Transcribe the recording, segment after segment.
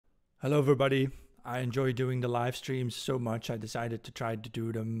Hello, everybody. I enjoy doing the live streams so much, I decided to try to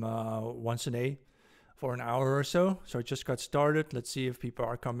do them once a day for an hour or so. So I just got started. Let's see if people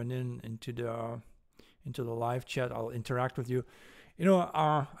are coming into the live chat. I'll interact with you.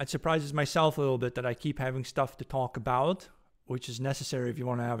 It surprises myself a little bit that I keep having stuff to talk about, which is necessary if you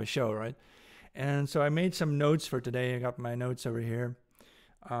want to have a show, right? And so I made some notes for today. I got my notes over here.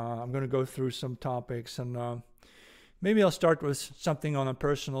 I'm going to go through some topics and maybe I'll start with something on a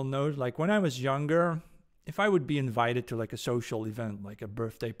personal note. Like when I was younger, if I would be invited to like a social event, like a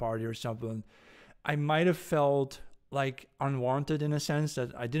birthday party or something, I might have felt like unwanted in a sense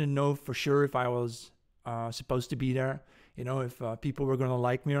that I didn't know for sure if I was supposed to be there, if people were going to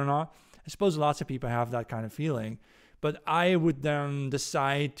like me or not. I suppose lots of people have that kind of feeling. But I would then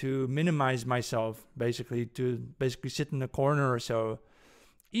decide to minimize myself, basically sit in a corner or so.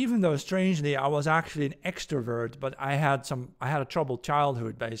 Even though strangely I was actually an extrovert, but I had a troubled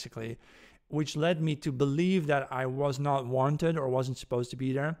childhood basically, which led me to believe that I was not wanted or wasn't supposed to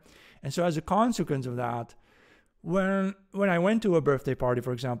be there. And so as a consequence of that, when I went to a birthday party,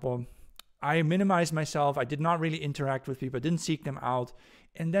 for example, I minimized myself. I did not really interact with people. I didn't seek them out.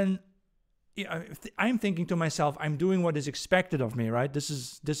 And then I'm thinking to myself, I'm doing what is expected of me, right? This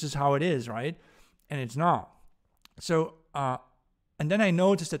is how it is, right? And it's not. So, and then I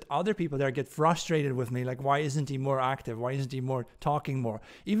noticed that other people there get frustrated with me, like, why isn't he more active? Why isn't he more talking more?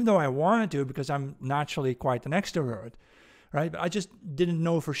 Even though I wanted to, because I'm naturally quite an extrovert, right? But I just didn't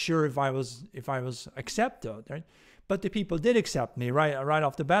know for sure if I was accepted, right? But the people did accept me right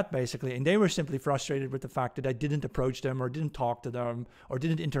off the bat, basically, and they were simply frustrated with the fact that I didn't approach them or didn't talk to them or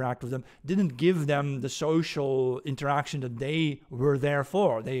didn't interact with them, didn't give them the social interaction that they were there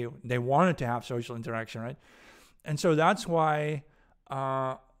for. They wanted to have social interaction, right? And so that's why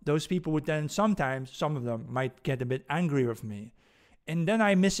those people would then sometimes, some of them might get a bit angry with me. And then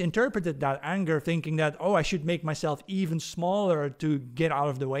I misinterpreted that anger, thinking that, oh, I should make myself even smaller to get out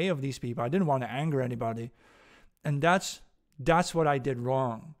of the way of these people. I didn't want to anger anybody. And that's what I did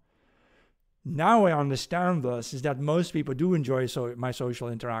wrong. Now I understand this, is that most people do enjoy my social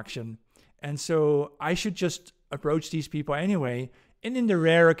interaction. And so I should just approach these people anyway. And in the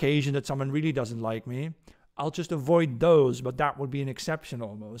rare occasion that someone really doesn't like me, I'll just avoid those, but that would be an exception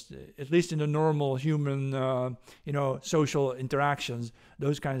almost. At least in the normal human, social interactions,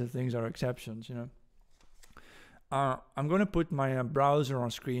 those kinds of things are exceptions, I'm going to put my browser on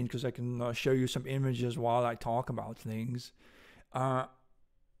screen because I can show you some images while I talk about things. Let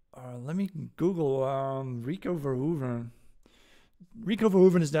me Google Rico Verhoeven. Rico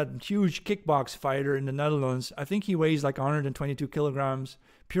Verhoeven is that huge kickbox fighter in the Netherlands. I think he weighs like 122 kilograms,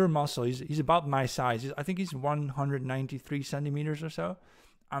 pure muscle. He's about my size. I think he's 193 centimeters or so.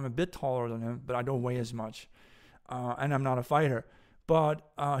 I'm a bit taller than him, but I don't weigh as much. And I'm not a fighter. But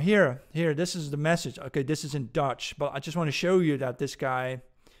here, this is the message. Okay, this is in Dutch, but I just want to show you that this guy,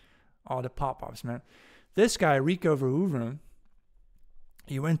 the pop-ups, man. This guy, Rico Verhoeven,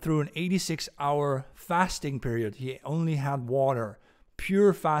 he went through an 86-hour fasting period. He only had water,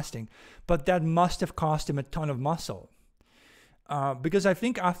 pure fasting. But that must have cost him a ton of muscle. Because I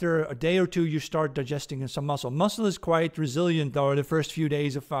think after a day or two, you start digesting some muscle. Muscle is quite resilient, though. The first few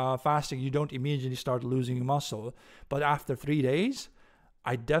days of fasting, you don't immediately start losing muscle. But after 3 days,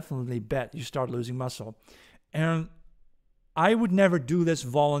 I definitely bet you start losing muscle. And I would never do this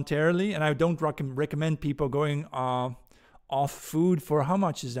voluntarily, and I don't recommend people going off food for, how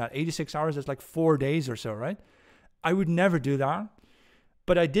much is that? 86 hours, that's like 4 days or so, right? I would never do that.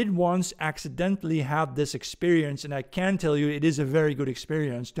 But I did once accidentally have this experience, and I can tell you it is a very good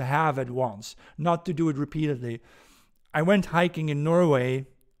experience to have it once, not to do it repeatedly. I went hiking in Norway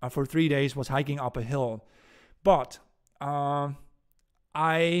for 3 days, was hiking up a hill. But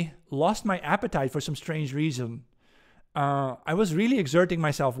I lost my appetite for some strange reason. I was really exerting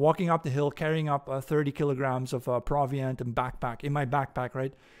myself, walking up the hill, carrying up 30 kilograms of proviant and backpack, in my backpack,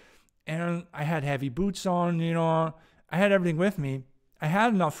 right? And I had heavy boots on, I had everything with me. I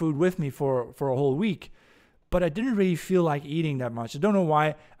had enough food with me for a whole week, but I didn't really feel like eating that much. I don't know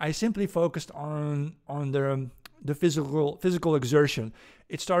why. I simply focused on the physical exertion.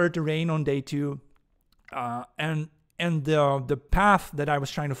 It started to rain on day 2, and the path that I was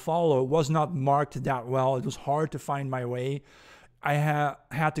trying to follow was not marked that well. It was hard to find my way. I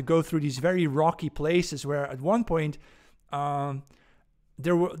had to go through these very rocky places where at one point,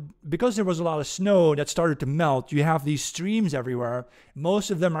 because there was a lot of snow that started to melt, you have these streams everywhere.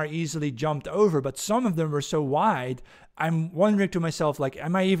 Most of them are easily jumped over, but some of them were so wide, I'm wondering to myself, like,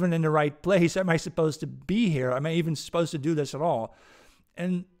 am I even in the right place? Am I supposed to be here? Am I even supposed to do this at all?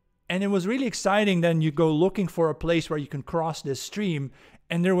 And And it was really exciting. Then you go looking for a place where you can cross this stream.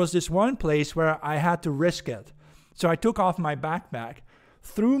 And there was this one place where I had to risk it. So I took off my backpack,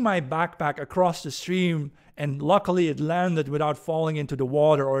 threw my backpack across the stream, and luckily it landed without falling into the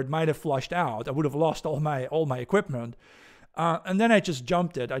water, or it might have flushed out. I would have lost all my equipment. And then I just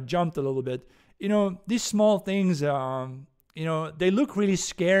jumped it. I jumped a little bit. You know, these small things, you know, they look really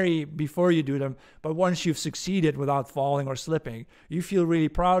scary before you do them, but once you've succeeded without falling or slipping, you feel really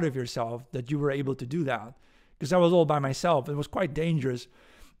proud of yourself that you were able to do that. Because I was all by myself. It was quite dangerous.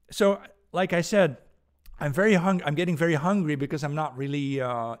 So, like I said, I'm getting very hungry because I'm not really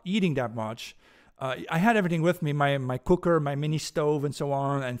eating that much. I had everything with me, my cooker, my mini stove, and so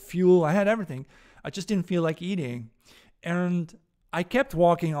on, and fuel. I had everything. I just didn't feel like eating. And I kept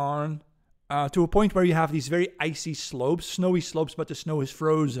walking on to a point where you have these very icy slopes, snowy slopes, but the snow is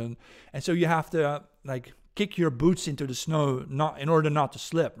frozen. And so you have to like kick your boots into the snow in order not to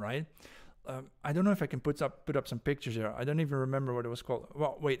slip, right? I don't know if I can put up some pictures here. I don't even remember what it was called.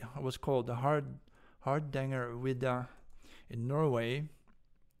 Well, wait, it was called the Hardanger with in Norway.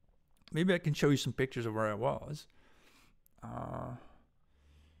 Maybe I can show you some pictures of where I was.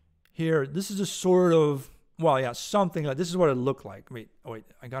 Here, this is a sort of, well, yeah, something like this is what it looked like. Wait,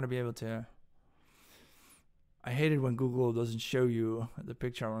 I gotta be able to. I hate it when Google doesn't show you the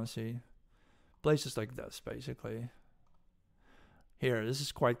picture I want to see. Places like this, basically. Here, this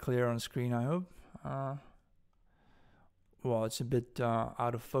is quite clear on the screen, I hope. Well, it's a bit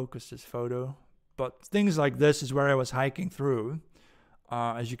out of focus, this photo. But things like this is where I was hiking through.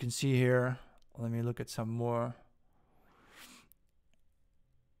 As you can see here, let me look at some more.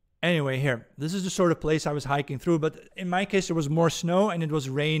 Anyway, here, this is the sort of place I was hiking through, but in my case, there was more snow and it was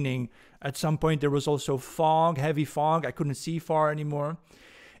raining. At some point, there was also fog, heavy fog. I couldn't see far anymore.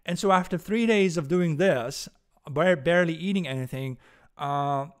 And so after 3 days of doing this, barely eating anything,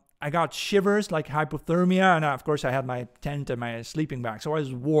 I got shivers, like hypothermia, and of course I had my tent and my sleeping bag, so I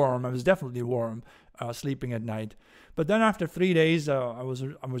was warm. I was definitely warm sleeping at night. But then after 3 days, I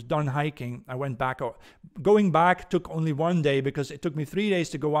was done hiking. I went back. Going back took only 1 day because it took me 3 days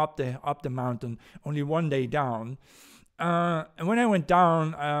to go up the mountain, only 1 day down. And when I went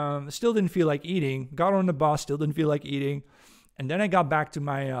down, still didn't feel like eating. Got on the bus, still didn't feel like eating. And then I got back to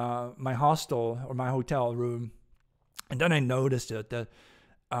my my hostel or my hotel room, and then I noticed it that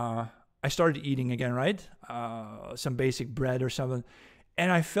I started eating again, right? Some basic bread or something,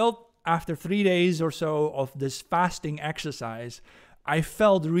 and I felt after 3 days or so of this fasting exercise, I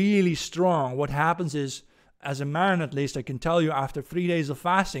felt really strong. What happens is, as a man at least, I can tell you, after 3 days of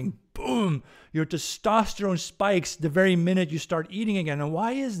fasting, boom, your testosterone spikes the very minute you start eating again. And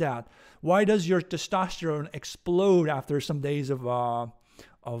why is that? Why does your testosterone explode after some days of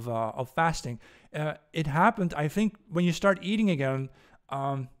fasting? It happened, I think, when you start eating again,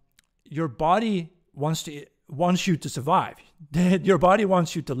 your body wants you to survive. Your body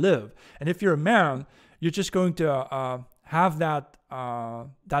wants you to live. And if you're a man, you're just going to have that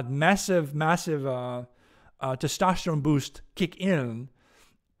massive testosterone boost kick in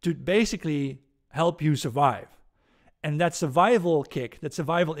to basically help you survive. And that survival kick, that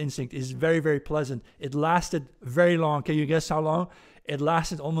survival instinct is very, very pleasant. It lasted very long. Can you guess how long? It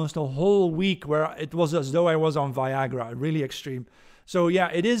lasted almost a whole week, where it was as though I was on Viagra, really extreme. So yeah,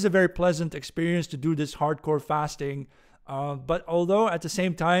 it is a very pleasant experience to do this hardcore fasting. But although at the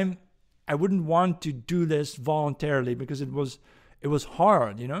same time, I wouldn't want to do this voluntarily because it was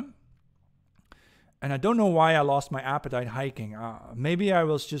hard, you know? And I don't know why I lost my appetite hiking. Maybe I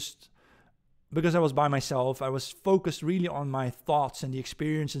was just, because I was by myself, I was focused really on my thoughts and the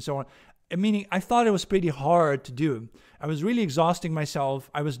experience and so on. Meaning, I thought it was pretty hard to do. I was really exhausting myself.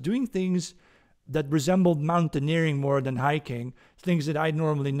 I was doing things that resembled mountaineering more than hiking, things that I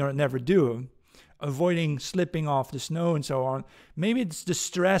normally never do, avoiding slipping off the snow and so on. Maybe it's the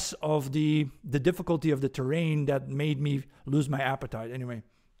stress of the difficulty of the terrain that made me lose my appetite. Anyway,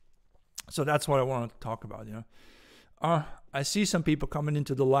 so that's what I wanted to talk about, you know. I see some people coming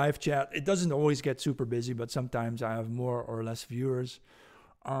into the live chat. It doesn't always get super busy, but sometimes I have more or less viewers.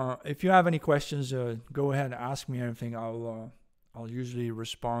 If you have any questions, go ahead and ask me anything. I'll usually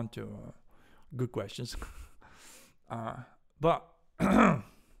respond to good questions. But I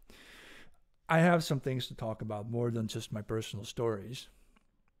have some things to talk about more than just my personal stories.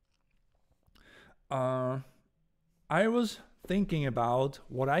 I was thinking about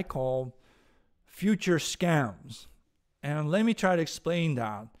what I call future scams. And let me try to explain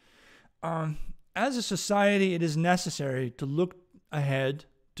that. As a society, it is necessary to look ahead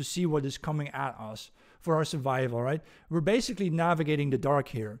to see what is coming at us for our survival, right? We're basically navigating the dark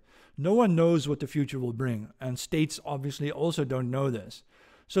here. No one knows what the future will bring, and states obviously also don't know this.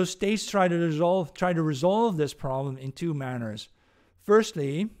 So states try to resolve this problem in two manners.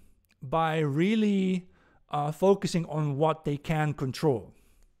 Firstly, by really focusing on what they can control.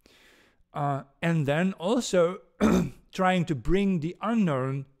 And then also trying to bring the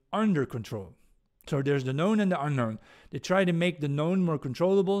unknown under control. So there's the known and the unknown. They try to make the known more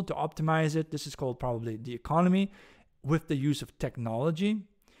controllable, to optimize it. This is called probably the economy, with the use of technology.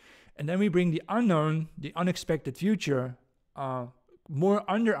 And then we bring the unknown, the unexpected future, more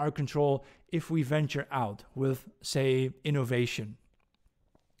under our control if we venture out with, say, innovation.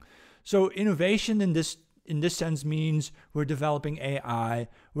 So innovation in this sense means we're developing AI,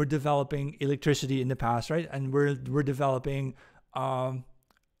 we're developing electricity in the past, right? And we're developing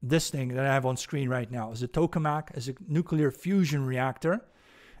this thing that I have on screen right now. Is a tokamak, is a nuclear fusion reactor.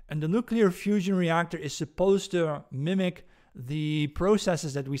 And the nuclear fusion reactor is supposed to mimic the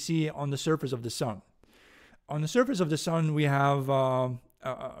processes that we see on the surface of the sun. On the surface of the sun, we have a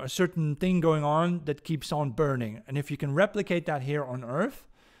certain thing going on that keeps on burning. And if you can replicate that here on Earth,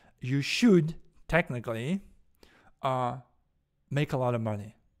 you should technically make a lot of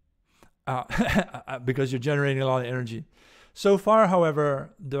money because you're generating a lot of energy. So far,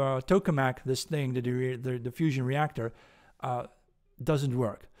 however, the tokamak, this thing, the fusion reactor, doesn't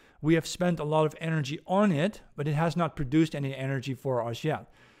work. We have spent a lot of energy on it, but it has not produced any energy for us yet,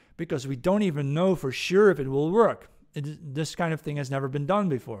 because we don't even know for sure if it will work. This kind of thing has never been done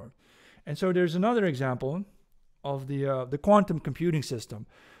before. And so there's another example of the quantum computing system.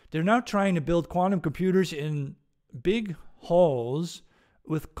 They're now trying to build quantum computers in big halls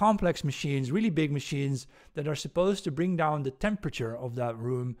with complex machines, really big machines that are supposed to bring down the temperature of that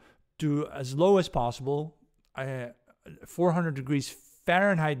room to as low as possible, 400 degrees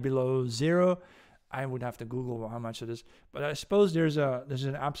Fahrenheit below zero. I would have to Google how much it is, but I suppose there's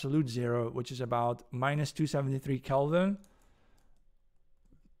an absolute zero, which is about minus 273 Kelvin.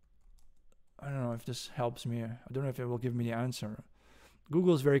 I don't know if this helps me. I don't know if it will give me the answer.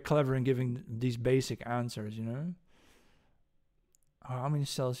 Google is very clever in giving these basic answers, you know. How many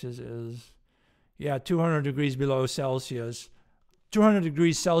Celsius is? Yeah, 200 degrees below Celsius. 200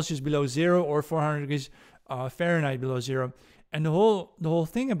 degrees Celsius below zero, or 400 degrees Fahrenheit below zero. And the whole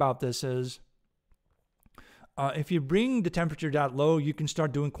thing about this is, if you bring the temperature that low, you can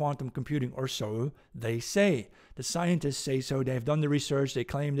start doing quantum computing, or so they say. The scientists say so. They've done the research. They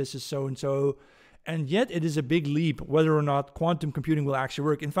claim this is so and so. And yet it is a big leap whether or not quantum computing will actually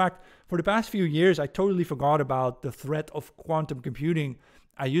work. In fact, for the past few years, I totally forgot about the threat of quantum computing.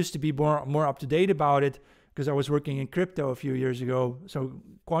 I used to be more up to date about it because I was working in crypto a few years ago. So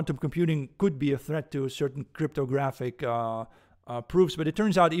quantum computing could be a threat to certain cryptographic proofs. But it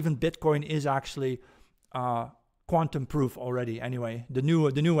turns out even Bitcoin is actually quantum proof already. Anyway, the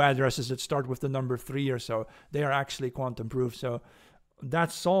new addresses that start with the number 3 or so, they are actually quantum proof. So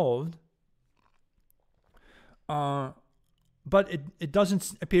that's solved. But it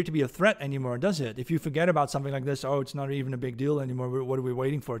doesn't appear to be a threat anymore, does it? If you forget about something like this, oh, it's not even a big deal anymore. What are we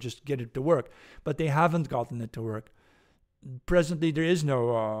waiting for? Just get it to work. But they haven't gotten it to work. Presently, there is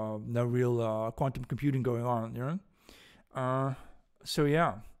no real quantum computing going on, you know? So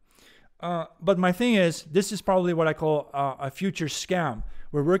yeah. But my thing is, this is probably what I call a future scam.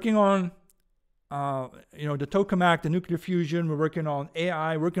 We're working on the tokamak, the nuclear fusion. We're working on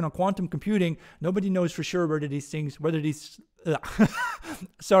AI, working on quantum computing. Nobody knows for sure whether these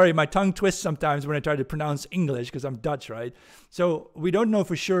sorry, my tongue twists sometimes when I try to pronounce English because I'm Dutch, right? So we don't know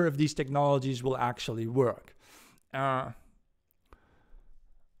for sure if these technologies will actually work. Oh,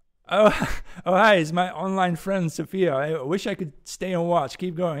 hi, it's my online friend Sophia. I wish I could stay and watch.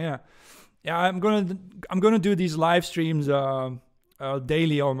 Keep going, yeah. I'm gonna do these live streams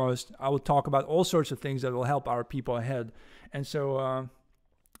daily almost. I will talk about all sorts of things that will help our people ahead. And so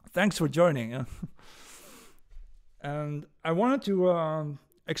thanks for joining. And I wanted to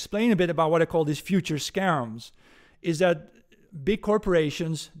explain a bit about what I call these future scams. Is that big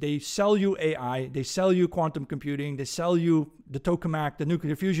corporations, they sell you AI, they sell you quantum computing, they sell you the tokamak, the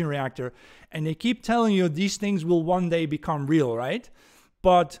nuclear fusion reactor, and they keep telling you these things will one day become real, right?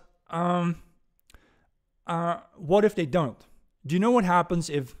 But what if they don't? Do you know what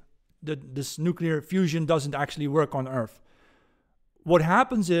happens if this nuclear fusion doesn't actually work on Earth? What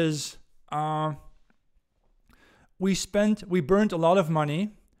happens is we burnt a lot of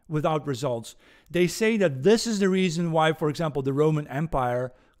money without results. They say that this is the reason why, for example, the Roman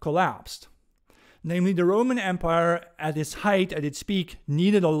Empire collapsed. Namely, the Roman Empire at its height, at its peak,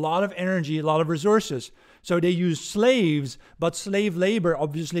 needed a lot of energy, a lot of resources. So they used slaves, but slave labor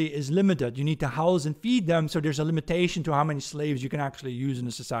obviously is limited. You need to house and feed them, so there's a limitation to how many slaves you can actually use in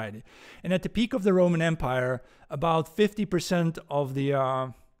a society. And at the peak of the Roman Empire, about 50% of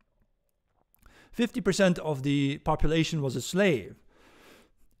the 50% of the population was a slave.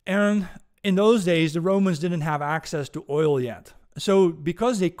 And in those days, the Romans didn't have access to oil yet. So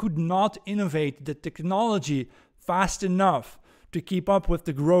because they could not innovate the technology fast enough to keep up with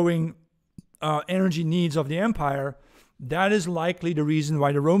the growing energy needs of the empire, that is likely the reason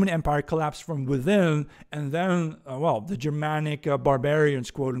why the Roman Empire collapsed from within, and then, the Germanic barbarians,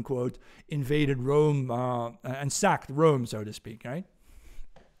 quote unquote, invaded Rome and sacked Rome, so to speak, right?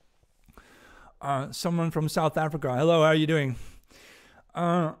 Someone from South Africa, hello, how are you doing?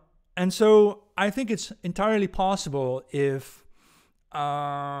 And so I think it's entirely possible if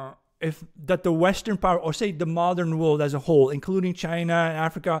that the Western power, or say the modern world as a whole, including China and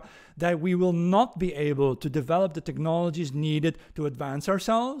Africa, that we will not be able to develop the technologies needed to advance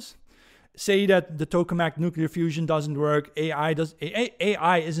ourselves. Say that the tokamak nuclear fusion doesn't work,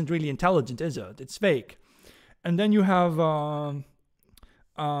 AI isn't really intelligent, is it? It's fake. And then you have the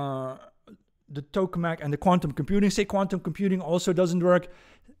tokamak and the quantum computing. Say quantum computing also doesn't work.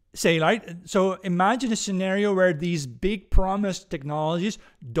 Say, right? So imagine a scenario where these big promised technologies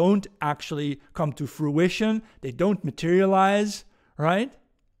don't actually come to fruition. They don't materialize, right?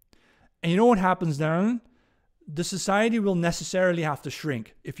 And you know what happens then? The society will necessarily have to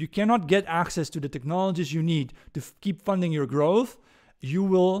shrink. If you cannot get access to the technologies you need to keep funding your growth, you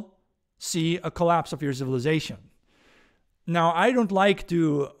will see a collapse of your civilization. Now, I don't like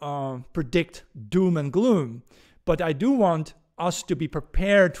to predict doom and gloom, but I do want us to be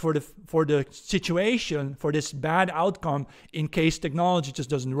prepared for the situation, for this bad outcome, in case technology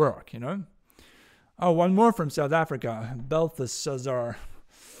just doesn't work, you know? Oh, one more from South Africa. Balthazar.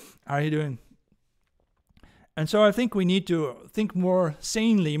 How are you doing? And so I think we need to think more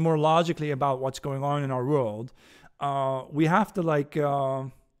sanely, more logically about what's going on in our world. We have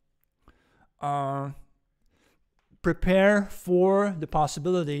to prepare for the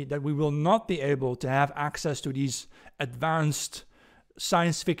possibility that we will not be able to have access to these advanced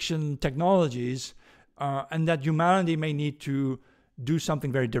science fiction technologies, and that humanity may need to do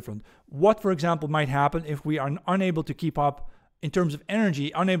something very different. What, for example, might happen if we are unable to keep up, in terms of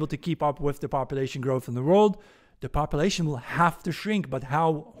energy, unable to keep up with the population growth in the world? The population will have to shrink, but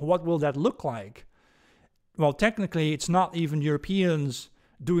what will that look like? Well, technically, it's not even Europeans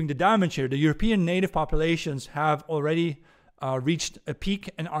doing the damage here. The European native populations have already reached a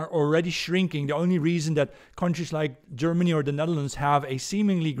peak and are already shrinking. The only reason that countries like Germany or the Netherlands have a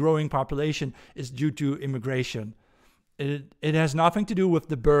seemingly growing population is due to immigration. It has nothing to do with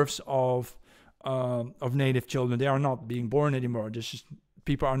the births of native children. They are not being born anymore. Just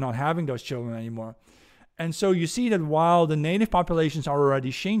people are not having those children anymore. And so you see that while the native populations are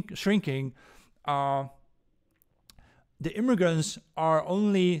already shrinking, the immigrants are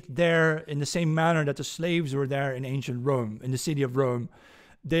only there in the same manner that the slaves were there in ancient Rome, in the city of Rome.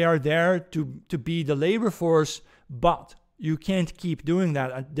 They are there to be the labor force, but you can't keep doing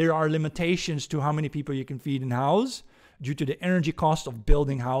that. There are limitations to how many people you can feed and house due to the energy cost of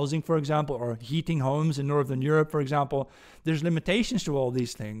building housing, for example, or heating homes in Northern Europe, for example. There's limitations to all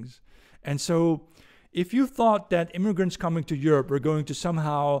these things. And so if you thought that immigrants coming to Europe were going to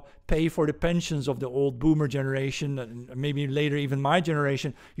somehow pay for the pensions of the old boomer generation, and maybe later even my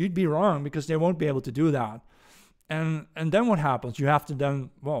generation, you'd be wrong, because they won't be able to do that. And then what happens? You have to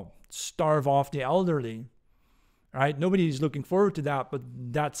then, starve off the elderly, right? Nobody's looking forward to that, but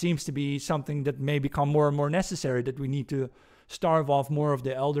that seems to be something that may become more and more necessary, that we need to starve off more of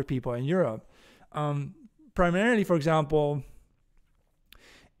the elder people in Europe. Primarily, for example,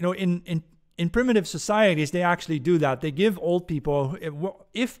 in primitive societies, they actually do that. They give old people,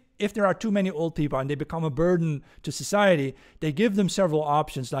 if there are too many old people and they become a burden to society, they give them several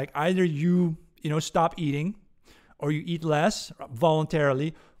options, like either you stop eating, or you eat less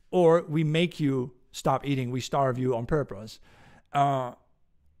voluntarily, or we make you stop eating, we starve you on purpose. And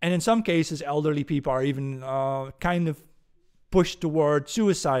in some cases, elderly people are even kind of pushed toward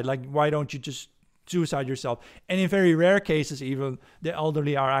suicide, like, why don't you just suicide yourself? And in very rare cases, even, the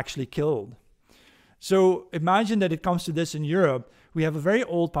elderly are actually killed. So imagine that it comes to this in Europe. We have a very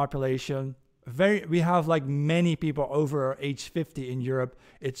old population. We have like many people over age 50 in Europe.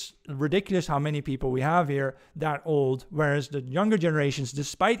 It's ridiculous how many people we have here that old, whereas the younger generations,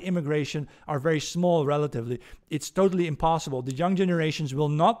 despite immigration, are very small relatively. It's totally impossible. The young generations will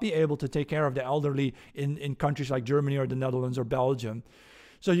not be able to take care of the elderly in countries like Germany or the Netherlands or Belgium.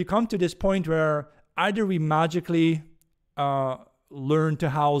 So you come to this point where either we magically learn to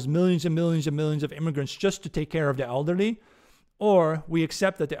house millions and millions and millions of immigrants just to take care of the elderly, or we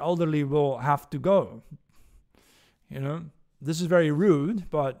accept that the elderly will have to go. This is very rude,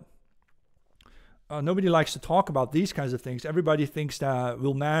 but nobody likes to talk about these kinds of things. Everybody thinks that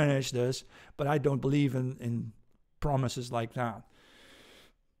we'll manage this, but I don't believe in promises like that.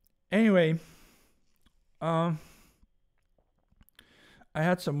 Anyway, I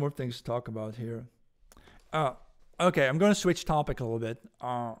had some more things to talk about here. Okay, I'm going to switch topic a little bit.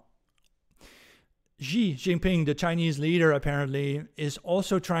 Xi Jinping, the Chinese leader, apparently is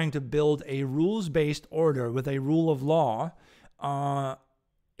also trying to build a rules-based order with a rule of law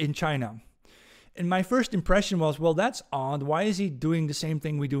in China. And my first impression was, well, that's odd. Why is he doing the same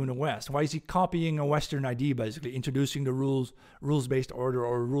thing we do in the West? Why is he copying a Western idea, basically, introducing the rules-based order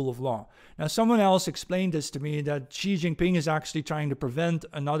or rule of law? Now, someone else explained this to me, that Xi Jinping is actually trying to prevent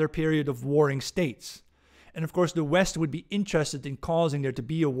another period of warring states. And of course, the West would be interested in causing there to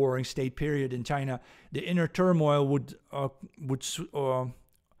be a warring state period in China. The inner turmoil would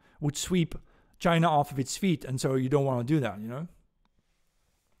sweep China off of its feet, and so you don't want to do that, you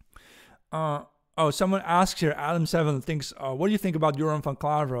know. Someone asks here, Adam7 thinks, what do you think about Joram van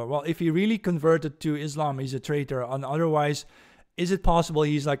Claveren? Well, if he really converted to Islam, he's a traitor. And otherwise, is it possible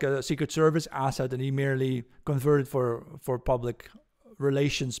he's like a Secret Service asset and he merely converted for public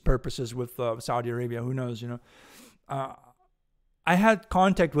relations purposes with Saudi Arabia? Who knows, you know? I had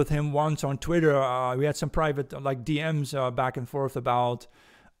contact with him once on Twitter. We had some private DMs back and forth about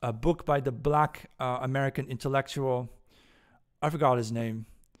a book by the black American intellectual. I forgot his name.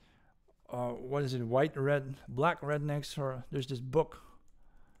 What is it? Black Rednecks, or there's this book.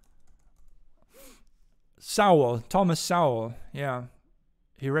 Thomas Sowell. Yeah,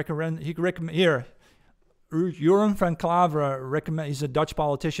 he recommend here. Joram van Claveren he's a Dutch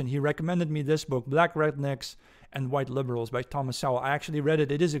politician. He recommended me this book, Black Rednecks and White Liberals by Thomas Sowell. I actually read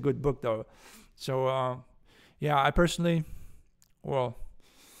it. It is a good book, though. So, yeah, I personally, well,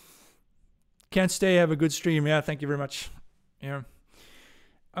 can't stay, have a good stream. Yeah, thank you very much. Yeah.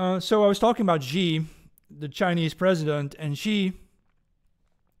 So I was talking about Xi, the Chinese president, and Xi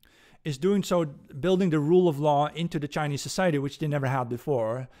is doing so, building the rule of law into the Chinese society, which they never had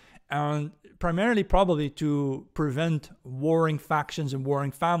before. And primarily probably to prevent warring factions and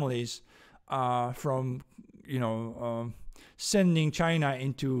warring families from, sending China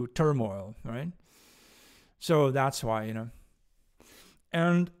into turmoil, right? So that's why,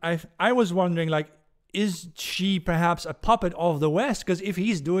 And I was wondering, is Xi perhaps a puppet of the West? Because if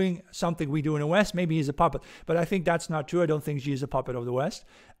he's doing something we do in the West, maybe he's a puppet. But I think that's not true. I don't think Xi is a puppet of the West.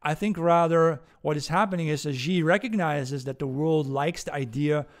 I think rather what is happening is that Xi recognizes that the world likes the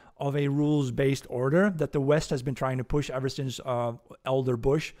idea of a rules-based order that the West has been trying to push ever since Elder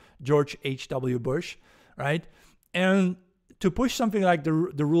Bush, George H.W. Bush, right? And to push something like the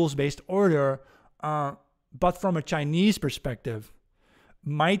rules-based order, but from a Chinese perspective,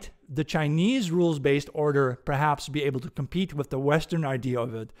 might the Chinese rules-based order perhaps be able to compete with the Western idea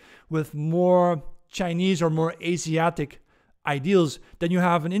of it, with more Chinese or more Asiatic ideals? Then you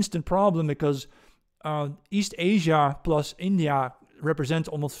have an instant problem, because East Asia plus India represents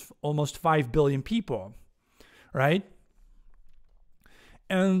almost 5 billion people, right?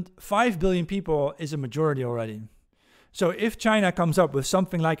 And 5 billion people is a majority already. So if China comes up with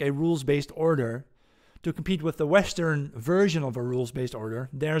something like a rules-based order to compete with the Western version of a rules-based order,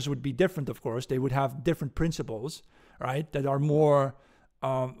 theirs would be different, of course. They would have different principles, right, that are more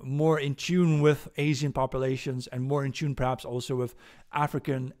in tune with Asian populations and more in tune perhaps also with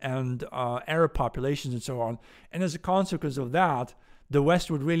African and Arab populations and so on. And as a consequence of that, the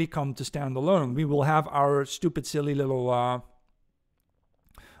West would really come to stand alone. We will have our stupid, silly little,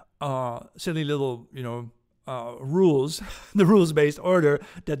 rules, the rules-based order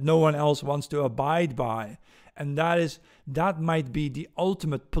that no one else wants to abide by. And that might be the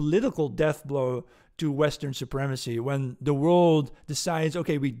ultimate political death blow to Western supremacy, when the world decides,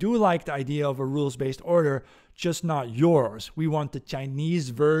 okay, we do like the idea of a rules-based order, just not yours. We want the Chinese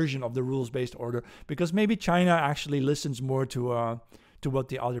version of the rules-based order, because maybe China actually listens more to what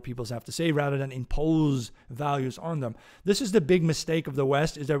the other peoples have to say rather than impose values on them. This is the big mistake of the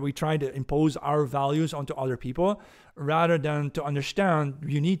West, is that we try to impose our values onto other people rather than to understand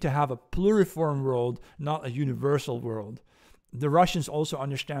you need to have a pluriform world, not a universal world. The Russians also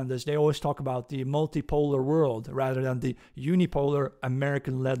understand this. They always talk about the multipolar world rather than the unipolar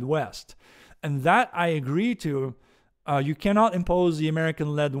American-led West. And that I agree to. You cannot impose the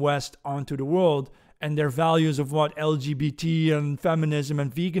American-led West onto the world and their values of what LGBT and feminism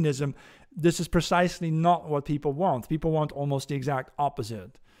and veganism. This is precisely not what people want. People want almost the exact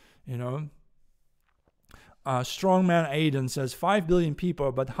opposite, Strongman Aiden says 5 billion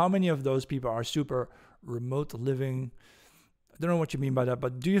people, but how many of those people are super remote living? I don't know what you mean by that,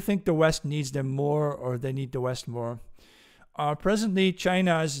 but do you think the West needs them more or they need the West more? Presently,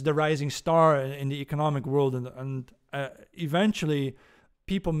 China is the rising star in the economic world, and eventually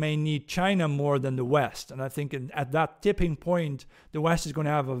people may need China more than the West. And I think at that tipping point, the West is going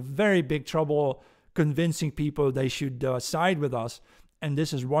to have a very big trouble convincing people they should side with us. And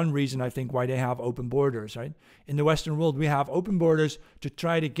this is one reason I think why they have open borders, right? In the Western world, we have open borders to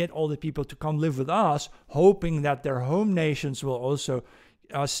try to get all the people to come live with us, hoping that their home nations will also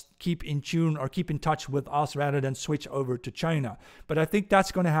keep in tune or keep in touch with us rather than switch over to China. But I think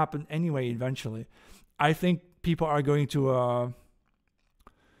that's going to happen anyway eventually. I think people are going to...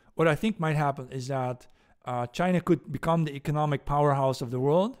 what I think might happen is that China could become the economic powerhouse of the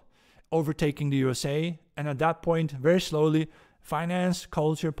world, overtaking the USA. And at that point, very slowly, finance,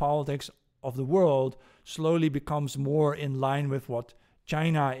 culture, politics of the world slowly becomes more in line with what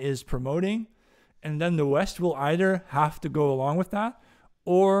China is promoting. And then the West will either have to go along with that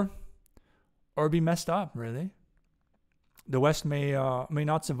or be messed up, really. The West may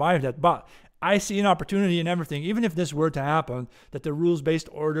not survive that, but I see an opportunity in everything, even if this were to happen, that the rules-based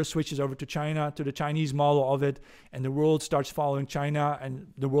order switches over to China, to the Chinese model of it, and the world starts following China,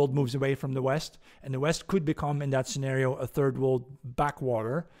 and the world moves away from the West, and the West could become, in that scenario, a third world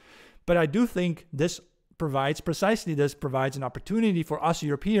backwater. But I do think this provides an opportunity for us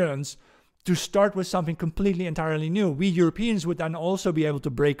Europeans to start with something completely entirely new. We Europeans would then also be able to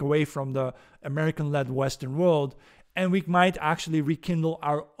break away from the American-led Western world, and we might actually rekindle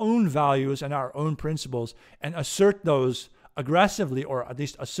our own values and our own principles and assert those aggressively, or at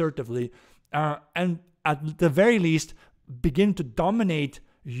least assertively, and at the very least begin to dominate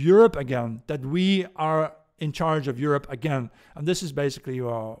Europe again, that we are in charge of Europe again. And this is basically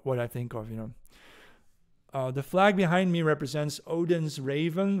what I think of, the flag behind me represents Odin's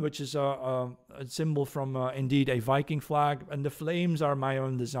raven, which is a symbol from indeed a Viking flag, and the flames are my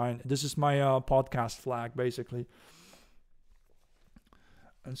own design. This is my podcast flag, basically.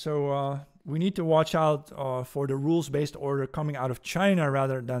 And so we need to watch out for the rules-based order coming out of China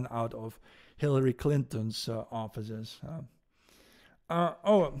rather than out of Hillary Clinton's offices. Now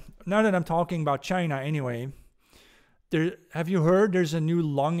that I'm talking about China anyway, have you heard there's a new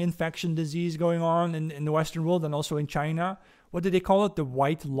lung infection disease going on in the Western world and also in China? What do they call it? The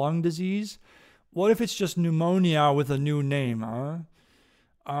white lung disease? What if it's just pneumonia with a new name?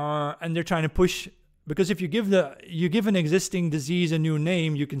 And they're trying to push... Because if you give an existing disease a new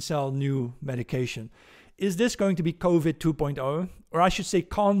name, you can sell new medication. Is this going to be COVID 2.0? Or I should say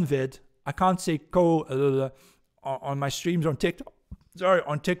Convid. I can't say on my streams on TikTok. Sorry,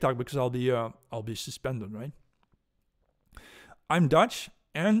 on TikTok, because I'll be suspended, right? I'm Dutch,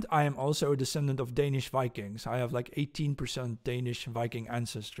 and I am also a descendant of Danish Vikings. I have like 18% Danish Viking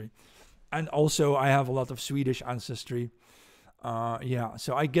ancestry. And also I have a lot of Swedish ancestry.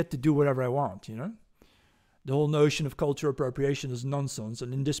 So I get to do whatever I want, The whole notion of cultural appropriation is nonsense.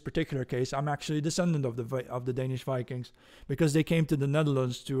 And in this particular case, I'm actually a descendant of the Danish Vikings, because they came to the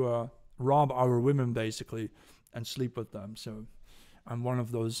Netherlands to rob our women, basically, and sleep with them. So I'm one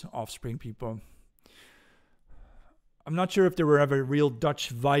of those offspring people. I'm not sure if there were ever real Dutch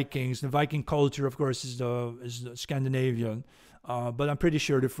Vikings. The Viking culture, of course, is the Scandinavian. But I'm pretty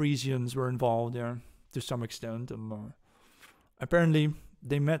sure the Frisians were involved there to some extent. And apparently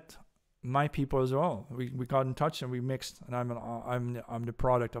they met my people as well. We got in touch and we mixed, and I'm the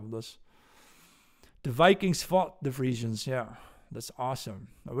product of this. The Vikings fought the Frisians. Yeah, that's awesome.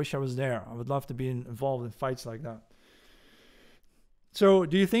 I wish I was there. I would love to be involved in fights like that. So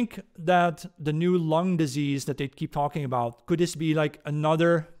do you think that the new lung disease that they keep talking about, could this be like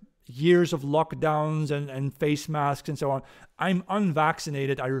another years of lockdowns and face masks and so on? I'm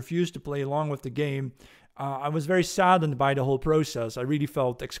unvaccinated. I refuse to play along with the game. I was very saddened by the whole process. I really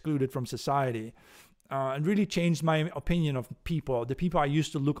felt excluded from society. It really changed my opinion of people. The people I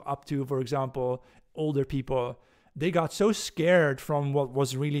used to look up to, for example, older people, they got so scared from what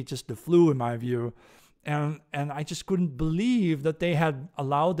was really just the flu in my view. And I just couldn't believe that they had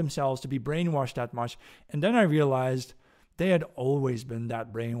allowed themselves to be brainwashed that much. And then I realized they had always been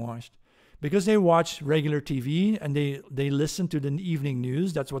that brainwashed, because they watch regular TV and they listen to the evening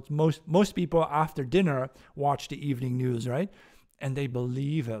news. That's what most people after dinner watch, the evening news, right? And they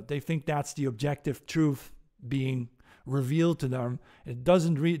believe it. They think that's the objective truth being revealed to them.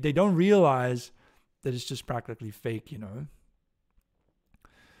 They don't realize that it's just practically fake,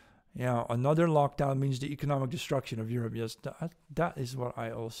 Yeah, another lockdown means the economic destruction of Europe. Yes, that is what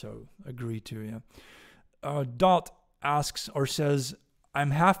I also agree to, yeah. Dot asks or says,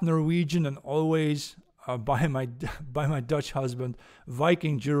 I'm half Norwegian and always buy my Dutch husband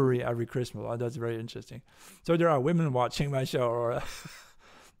Viking jewelry every Christmas. Oh, that's very interesting. So there are women watching my show, or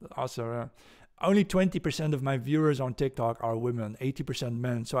also, only 20% of my viewers on TikTok are women, 80%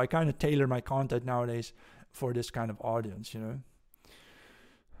 men. So I kind of tailor my content nowadays for this kind of audience, you know.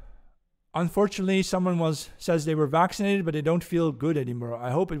 Unfortunately, someone says they were vaccinated, but they don't feel good anymore.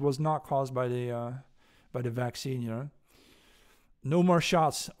 I hope it was not caused by the vaccine, you know. No more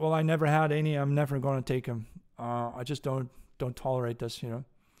shots. Well, I never had any. I'm never going to take them. I just don't tolerate this, you know.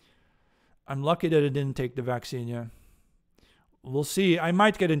 I'm lucky that I didn't take the vaccine, yeah. We'll see. I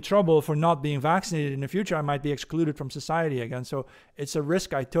might get in trouble for not being vaccinated in the future. I might be excluded from society again. So it's a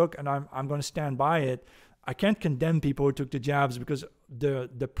risk I took, and I'm going to stand by it. I can't condemn people who took the jabs, because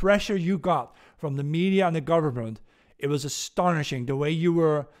the pressure you got from the media and the government, it was astonishing. The way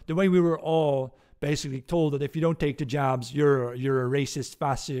we were all basically told that if you don't take the jabs, you're a racist,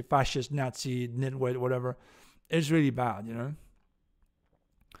 fascist, Nazi, nitwit, whatever. It's really bad, you know.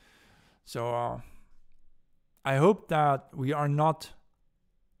 So I hope that we are not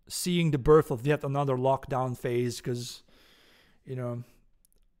seeing the birth of yet another lockdown phase, because, you know,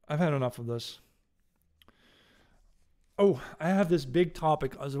 I've had enough of this. Oh, I have this big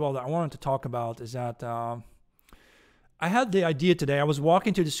topic as well that I wanted to talk about, is that I had the idea today. I was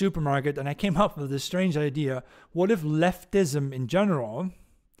walking to the supermarket and I came up with this strange idea. What if leftism in general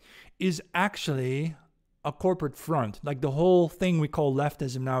is actually a corporate front? Like the whole thing we call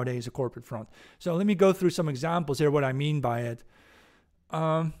leftism nowadays is a corporate front. So let me go through some examples here, what I mean by it.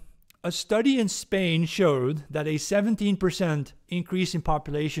 A study in Spain showed that a 17% increase in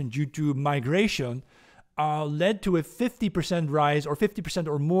population due to migration led to a 50% rise, or 50%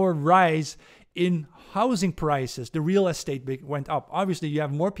 or more rise in housing prices. The real estate went up. Obviously, you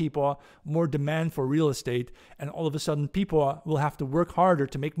have more people, more demand for real estate, and all of a sudden people will have to work harder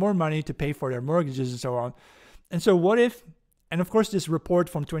to make more money to pay for their mortgages and so on. And so what if, and of course this report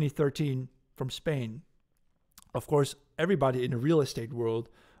from 2013 from Spain, of course everybody in the real estate world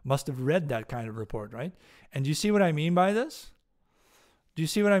must have read that kind of report, right? And do you see what I mean by this? Do you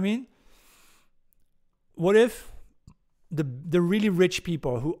see what I mean? What if the really rich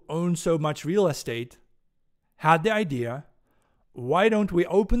people who own so much real estate had the idea, why don't we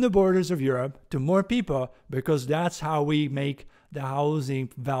open the borders of Europe to more people, because that's how we make the housing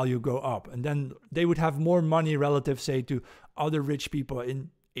value go up. And then they would have more money relative, say, to other rich people in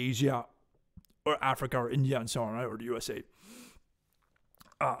Asia or Africa or India and so on, right? Or the USA.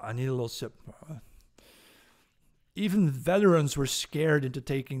 I need a little sip. Even veterans were scared into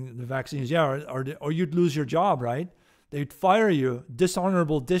taking the vaccines. Yeah, or you'd lose your job, right? They'd fire you,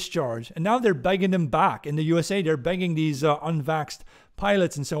 dishonorable discharge. And now they're begging them back. In the USA, they're begging these unvaxxed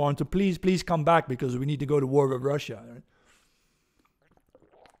pilots and so on to please come back, because we need to go to war with Russia.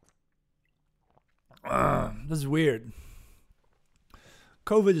 Right? This is weird.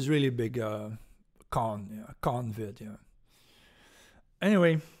 COVID is really a big con vid, yeah.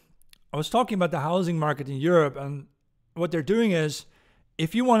 Anyway, I was talking about the housing market in Europe, and what they're doing is,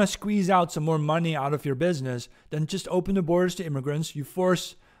 if you want to squeeze out some more money out of your business, then just open the borders to immigrants. You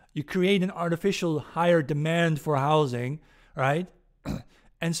create an artificial higher demand for housing, right?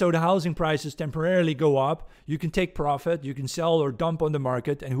 And so the housing prices temporarily go up. You can take profit, you can sell or dump on the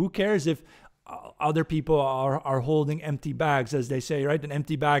market, and who cares if other people are holding empty bags, as they say, right? An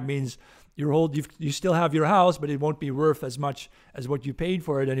empty bag means you still have your house, but it won't be worth as much as what you paid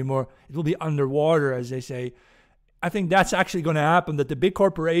for it anymore. It will be underwater, as they say. I think that's actually going to happen, that the big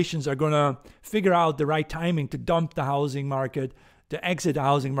corporations are going to figure out the right timing to dump the housing market, to exit the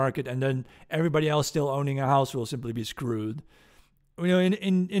housing market, and then everybody else still owning a house will simply be screwed. You know,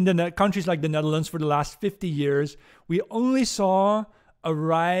 in the countries like the Netherlands for the last 50 years, we only saw a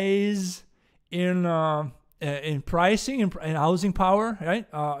rise in pricing, in housing power, right?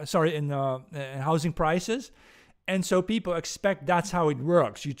 In housing prices. And so people expect that's how it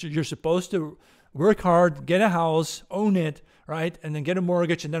works. You're supposed to work hard, get a house, own it, right? And then get a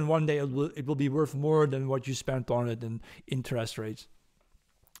mortgage, and then one day it will be worth more than what you spent on it in interest rates.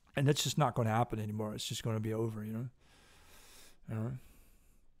 And that's just not going to happen anymore. It's just going to be over, you know?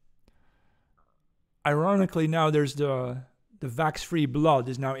 Ironically, now there's the vax-free blood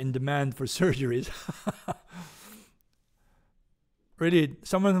is now in demand for surgeries. Really,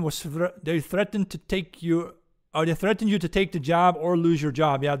 someone they threatened to take you, or they threatened you to take the jab or lose your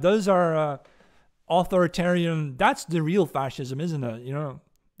job. Yeah, those are authoritarian. That's the real fascism, isn't it? You know,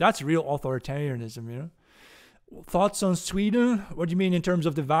 that's real authoritarianism. You know. Thoughts on Sweden? What do you mean in terms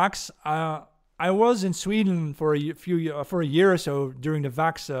of the vax? I was in Sweden for a year or so during the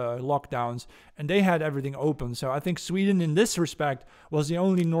vax lockdowns, and they had everything open. So I think Sweden, in this respect, was the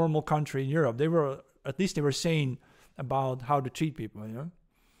only normal country in Europe. They were sane about how to treat people. You know.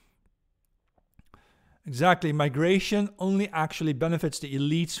 Exactly. Migration only actually benefits the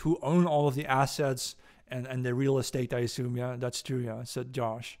elites who own all of the assets and the real estate, I assume. Yeah, that's true. Yeah, said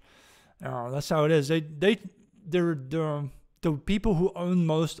Josh. That's how it is. They're the people who own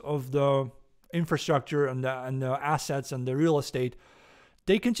most of the infrastructure and the assets and the real estate.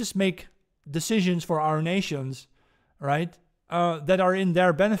 They can just make decisions for our nations, right? That are in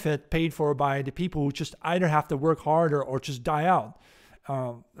their benefit, paid for by the people who just either have to work harder or just die out.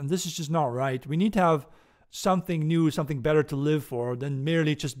 And this is just not right. We need to have something new, something better to live for than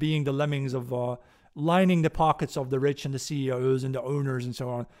merely just being the lemmings of lining the pockets of the rich and the CEOs and the owners and so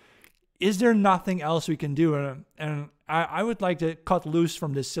on. Is there nothing else we can do? And I would like to cut loose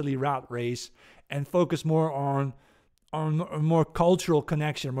from this silly rat race and focus more on a more cultural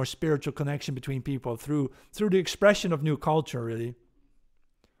connection, more spiritual connection between people through the expression of new culture, really.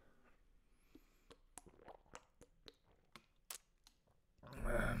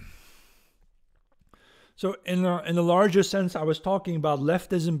 So in a larger sense, I was talking about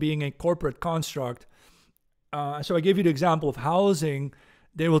leftism being a corporate construct. So I gave you the example of housing.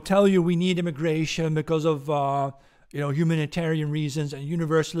 They will tell you we need immigration because of humanitarian reasons and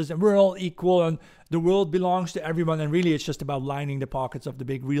universalism. We're all equal and the world belongs to everyone. And really, it's just about lining the pockets of the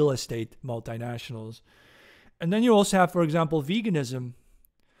big real estate multinationals. And then you also have, for example, veganism.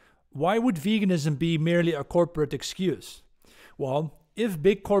 Why would veganism be merely a corporate excuse? Well, if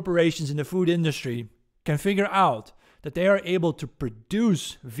big corporations in the food industry can figure out that they are able to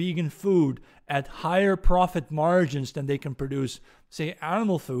produce vegan food at higher profit margins than they can produce, say,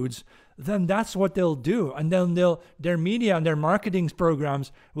 animal foods, then that's what they'll do. And then their media and their marketing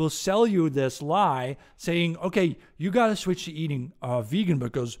programs will sell you this lie saying, okay, you got to switch to eating vegan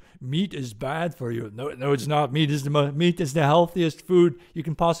because meat is bad for you. No, it's not. Meat is the healthiest food you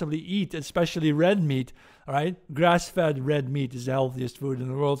can possibly eat, especially red meat. All right, grass-fed red meat is the healthiest food in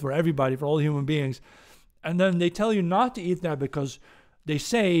the world for everybody, for all human beings. And then they tell you not to eat that because they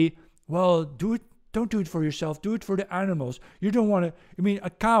say, well, don't do it for yourself. Do it for the animals. You don't want to. I mean, a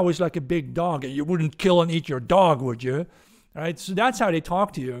cow is like a big dog, and you wouldn't kill and eat your dog, would you? Right? So that's how they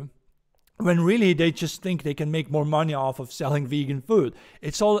talk to you. When really they just think they can make more money off of selling vegan food.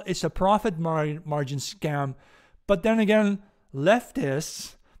 It's a profit margin scam. But then again,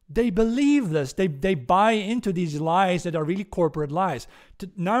 leftists, they believe this. They buy into these lies that are really corporate lies.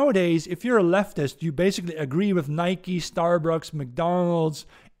 Nowadays, if you're a leftist, you basically agree with Nike, Starbucks, McDonald's,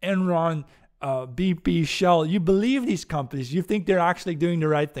 Enron, BP, Shell. You believe these companies. You think they're actually doing the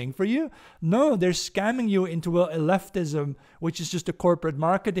right thing for you. No, they're scamming you into a leftism, which is just a corporate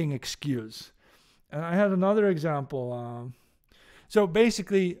marketing excuse. And I had another example. So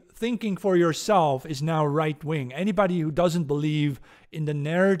basically, thinking for yourself is now right wing. Anybody who doesn't believe in the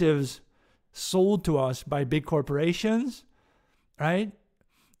narratives sold to us by big corporations, right,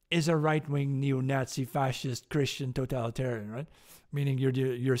 is a right wing neo-Nazi, fascist, Christian totalitarian, right? Meaning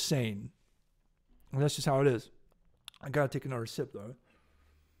you're sane. Well, that's just how it is. I gotta take another sip though.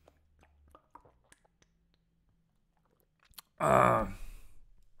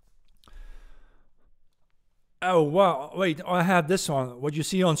 Oh, wow. Wait, I have this one. What you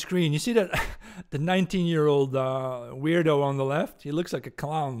see on screen. You see that the 19-year-old weirdo on the left? He looks like a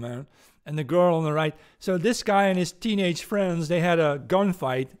clown, man. And the girl on the right. So this guy and his teenage friends, they had a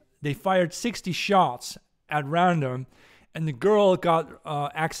gunfight. They fired 60 shots at random. And the girl got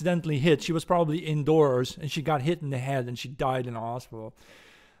accidentally hit. She was probably indoors. And she got hit in the head. And she died in a hospital.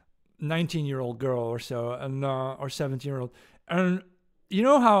 19-year-old girl or so. And or 17-year-old. And you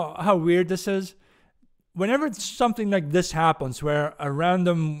know how weird this is? Whenever something like this happens, where a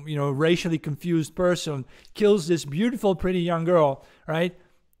random, racially confused person kills this beautiful, pretty young girl, right?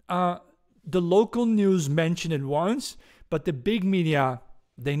 The local news mention it once, but the big media,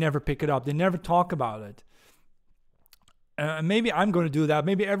 they never pick it up. They never talk about it. Maybe I'm going to do that.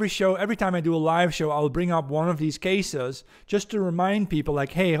 Maybe every time I do a live show, I'll bring up one of these cases just to remind people,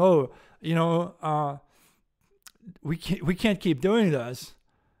 like, hey, we can't keep doing this.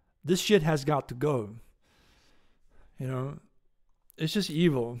 This shit has got to go. It's just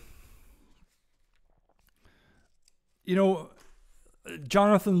evil.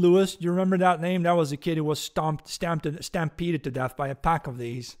 Jonathan Lewis, do you remember that name? That was a kid who was stampeded to death by a pack of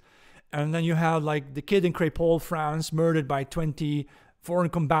these. And then you have like the kid in Crépole, France, murdered by 20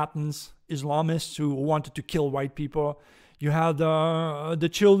 foreign combatants, Islamists who wanted to kill white people. You had the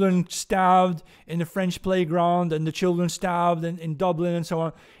children stabbed in the French playground and the children stabbed in Dublin and so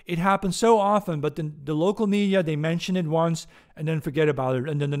on. It happens so often, but the local media, they mention it once and then forget about it.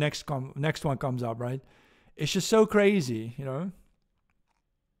 And then the next one comes up, right? It's just so crazy,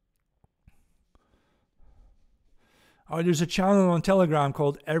 Oh, there's a channel on Telegram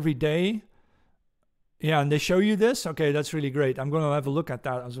called Every Day. Yeah, and they show you this? Okay, that's really great. I'm going to have a look at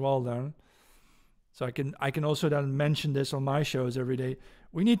that as well then. So I can also then mention this on my shows every day.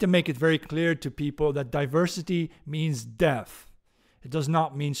 We need to make it very clear to people that diversity means death. It does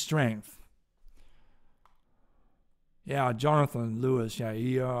not mean strength. Yeah, Jonathan Lewis,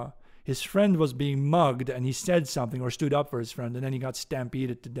 yeah, his friend was being mugged and he said something or stood up for his friend and then he got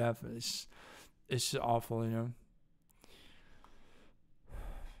stampeded to death. It's awful, you know.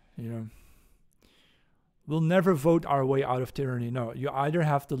 You know. We'll never vote our way out of tyranny. No, you either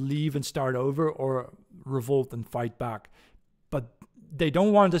have to leave and start over or revolt and fight back. But they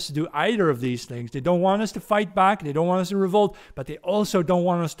don't want us to do either of these things. They don't want us to fight back. They don't want us to revolt, but they also don't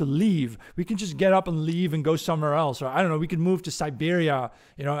want us to leave. We can just get up and leave and go somewhere else. Or I don't know, we could move to Siberia,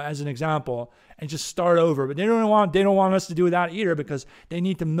 you know, as an example, and just start over. But they don't want us to do that either because they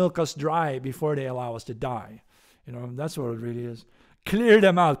need to milk us dry before they allow us to die. You know, that's what it really is. Clear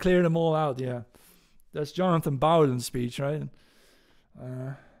them out, clear them all out, yeah. That's Jonathan Bowden's speech, right?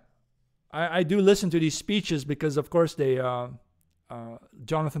 I do listen to these speeches because, of course, they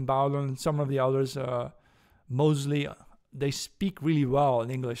Jonathan Bowden, some of the others, Mosley, they speak really well in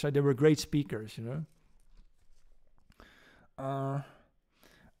English. They were great speakers, you know.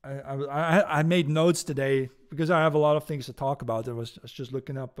 I made notes today because I have a lot of things to talk about. I was just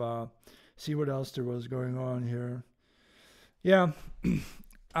looking up, see what else there was going on here. Yeah.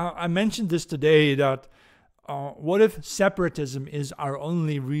 I mentioned this today that what if separatism is our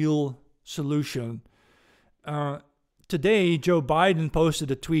only real solution? Today, Joe Biden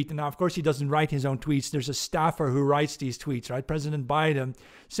posted a tweet, and now, of course, he doesn't write his own tweets. There's a staffer who writes these tweets, right? President Biden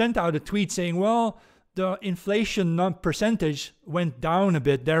sent out a tweet saying, well, the inflation percentage went down a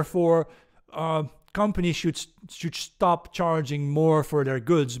bit, therefore, companies should stop charging more for their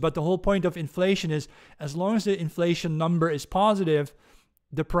goods. But the whole point of inflation is, as long as the inflation number is positive,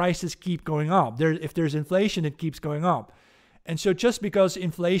 the prices keep going up. If there's inflation, it keeps going up. And so just because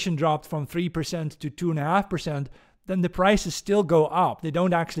inflation dropped from 3% to 2.5%, then the prices still go up. They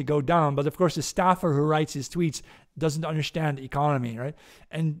don't actually go down. But of course, the staffer who writes his tweets doesn't understand the economy, right?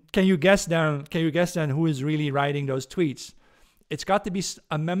 And can you guess then who is really writing those tweets? It's got to be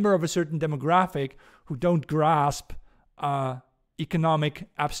a member of a certain demographic who don't grasp economic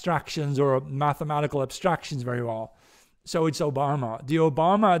abstractions or mathematical abstractions very well. So it's Obama. The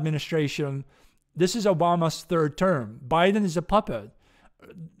Obama administration, this is Obama's third term. Biden is a puppet.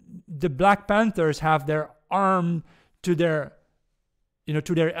 The Black Panthers have their arm to their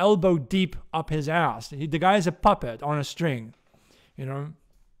elbow deep up his ass. The guy is a puppet on a string, you know.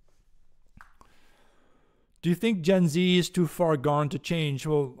 Do you think Gen Z is too far gone to change?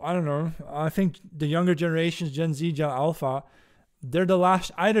 Well, I don't know. I think the younger generations, Gen Z, Gen Alpha, they're the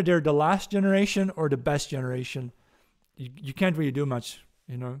last generation or the best generation. You can't really do much,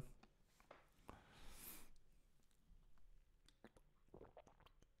 you know.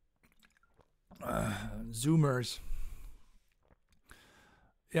 Zoomers.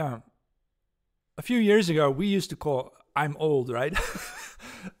 Yeah. A few years ago, we used to call, I'm old, right?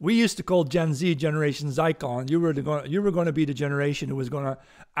 We used to call Gen Z Generation Zyklon. You were going to be the generation who was going to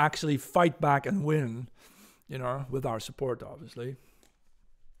actually fight back and win, you know, with our support, obviously.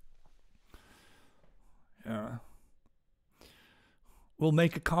 Yeah. We'll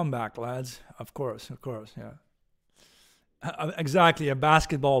make a comeback, lads. Of course, yeah. Exactly, a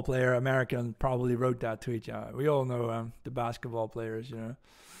basketball player, American, probably wrote that tweet. Yeah, we all know the basketball players, you know.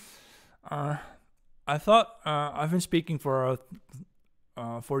 I thought I've been speaking for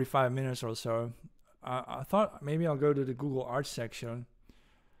 45 minutes or so. I thought maybe I'll go to the Google Arts section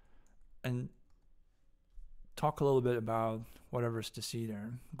and talk a little bit about whatever's to see there.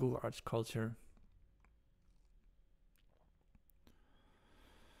 Google Arts culture.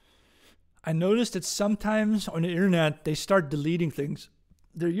 I noticed that sometimes on the internet, they start deleting things.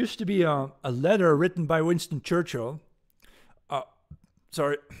 There used to be a letter written by Winston Churchill,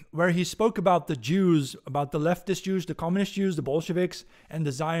 where he spoke about the Jews, about the leftist Jews, the communist Jews, the Bolsheviks, and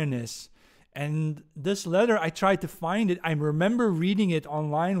the Zionists. And this letter, I tried to find it. I remember reading it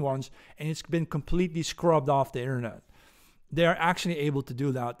online once, and it's been completely scrubbed off the internet. They are actually able to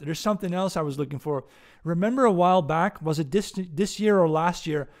do that. There's something else I was looking for. Remember a while back, was it this year or last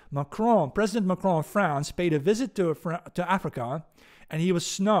year, President Macron of France paid a visit to Africa, and he was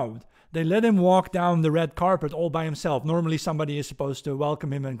snubbed. They let him walk down the red carpet all by himself. Normally somebody is supposed to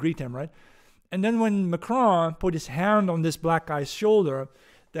welcome him and greet him, right? And then when Macron put his hand on this black guy's shoulder,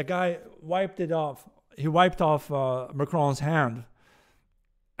 the guy wiped it off. He wiped off Macron's hand.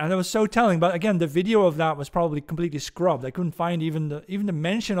 And it was so telling. But again, the video of that was probably completely scrubbed. I couldn't find even the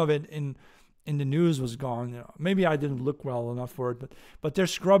mention of it in in the news was gone. You know, maybe I didn't look well enough for it, but they're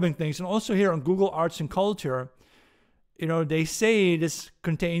scrubbing things. And also here on Google Arts and Culture, you know, they say this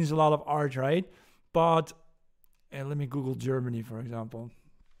contains a lot of art, right? But and let me Google Germany, for example.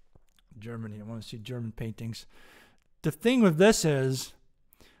 Germany. I want to see German paintings. The thing with this is,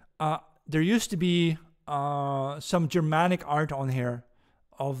 there used to be some Germanic art on here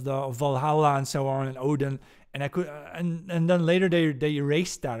of Valhalla and so on, and Odin, and I could and then later they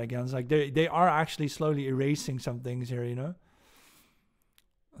erased that again. It's like they are actually slowly erasing some things here, you know.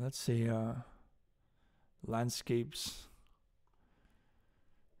 Let's see, landscapes.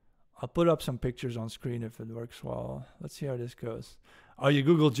 I'll put up some pictures on screen if it works well. Let's see how this goes. Oh, you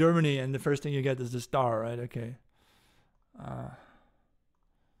Google Germany and the first thing you get is the star, right? Okay.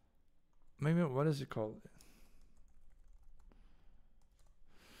 Maybe, what is it called?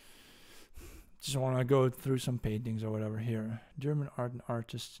 Just want to go through some paintings or whatever here. German art and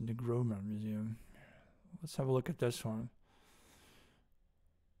artists in the Gromer Museum. Let's have a look at this one.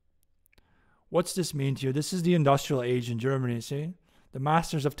 What's this mean to you? This is the industrial age in Germany, see? The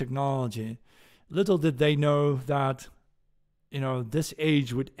masters of technology. Little did they know that, you know, this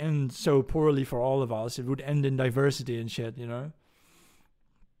age would end so poorly for all of us. It would end in diversity and shit, you know?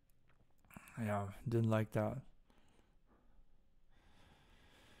 Yeah, didn't like that.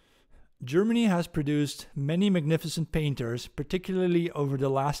 Germany has produced many magnificent painters, particularly over the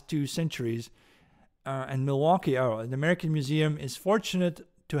last 2 centuries. And Milwaukee, the American Museum is fortunate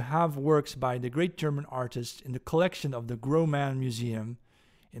to have works by the great German artist in the collection of the Grohmann Museum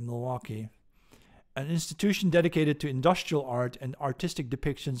in Milwaukee, an institution dedicated to industrial art and artistic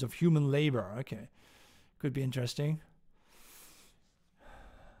depictions of human labor. Okay, could be interesting.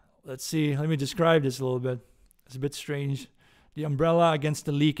 Let's see, let me describe this a little bit. It's a bit strange. The umbrella against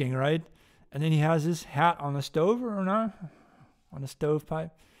the leaking, right? And then he has his hat on a stove or not? On a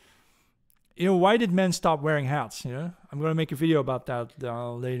stovepipe. You know, why did men stop wearing hats? You know, I'm going to make a video about that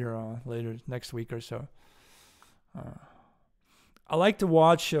later next week or so. I like to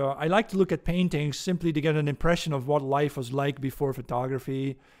watch, I like to look at paintings simply to get an impression of what life was like before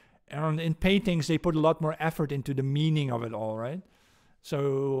photography. And in paintings, they put a lot more effort into the meaning of it all, right?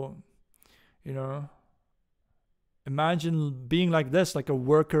 So, you know, imagine being like this, like a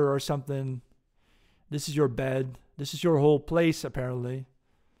worker or something. This is your bed. This is your whole place, apparently.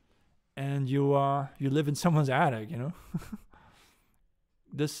 And you live in someone's attic, you know.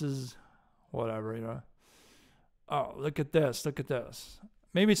 This is whatever, you know. Oh, look at this! Look at this.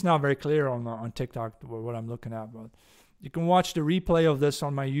 Maybe it's not very clear on TikTok what I'm looking at, but you can watch the replay of this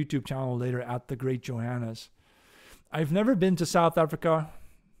on my YouTube channel later at The Great Johannes. I've never been to South Africa.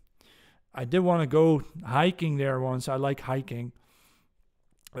 I did want to go hiking there once. I like hiking,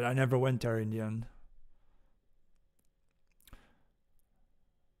 but I never went there in the end.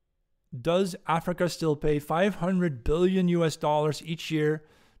 Does Africa still pay $500 billion each year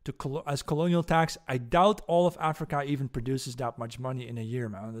as colonial tax? I doubt all of Africa even produces that much money in a year,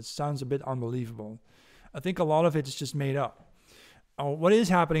 man. That sounds a bit unbelievable. I think a lot of it is just made up. What is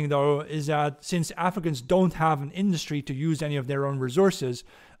happening, though, is that since Africans don't have an industry to use any of their own resources,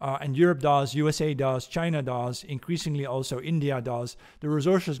 and Europe does, USA does, China does, increasingly also India does, the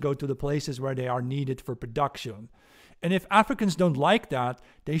resources go to the places where they are needed for production. And if Africans don't like that,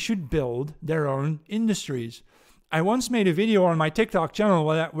 they should build their own industries. I once made a video on my TikTok channel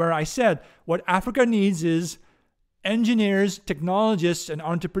where I said what Africa needs is engineers, technologists, and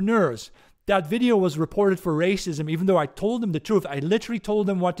entrepreneurs. That video was reported for racism, even though I told them the truth. I literally told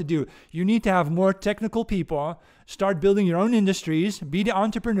them what to do. You need to have more technical people, start building your own industries, be the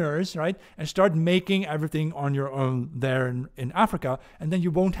entrepreneurs, right? And start making everything on your own there in Africa. And then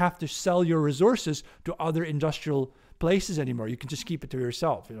you won't have to sell your resources to other industrial places anymore. You can just keep it to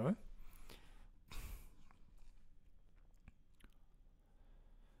yourself, you know?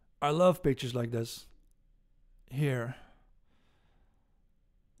 I love pictures like this. Here.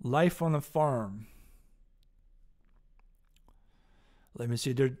 Life on a farm. Let me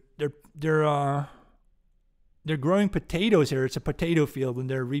see. They're growing potatoes here. It's a potato field, and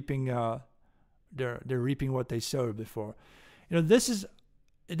they're reaping. They're reaping what they sowed before. You know, this is,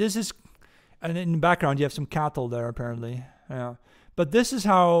 and in the background you have some cattle there apparently. Yeah. But this is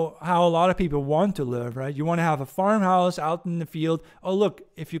how a lot of people want to live, right? You want to have a farmhouse out in the field. Oh, look,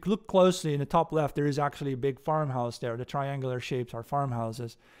 if you look closely in the top left, there is actually a big farmhouse there. The triangular shapes are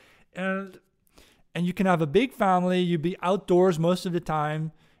farmhouses. And you can have a big family. You'd be outdoors most of the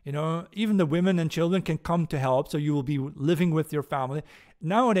time. You know, even the women and children can come to help. So you will be living with your family.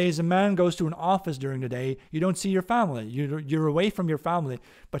 Nowadays, a man goes to an office during the day. You don't see your family. You're away from your family.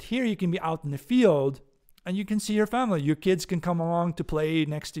 But here you can be out in the field and you can see your family. Your kids can come along to play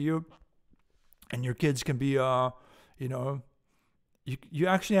next to you. and your kids can be, you know, you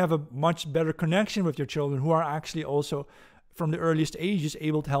actually have a much better connection with your children who are actually also from the earliest ages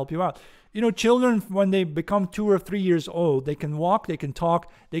able to help you out. You know, children, when they become 2 or 3 years old, they can walk, they can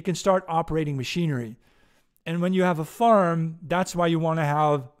talk, they can start operating machinery. And when you have a farm, that's why you want to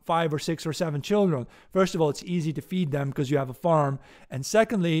have 5 or 6 or 7 children. First of all, it's easy to feed them because you have a farm. And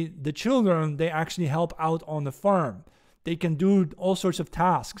secondly, the children, they actually help out on the farm. They can do all sorts of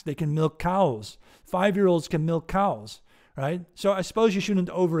tasks. They can milk cows. 5-year-olds can milk cows, right? So I suppose you shouldn't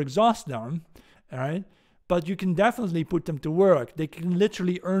overexhaust them, all right? But you can definitely put them to work. They can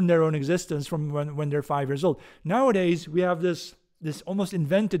literally earn their own existence from when they're 5 years old. Nowadays, we have this almost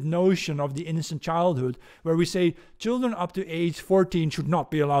invented notion of the innocent childhood where we say children up to age 14 should not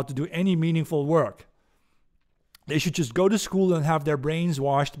be allowed to do any meaningful work. They should just go to school and have their brains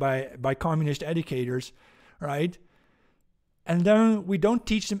washed by communist educators, right? And then we don't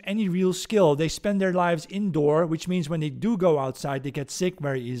teach them any real skill. They spend their lives indoor, which means when they do go outside, they get sick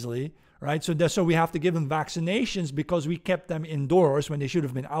very easily, right? So we have to give them vaccinations because we kept them indoors when they should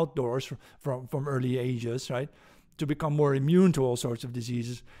have been outdoors from early ages, right? To become more immune to all sorts of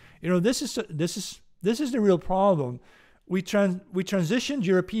diseases. You know, this is the real problem. We transitioned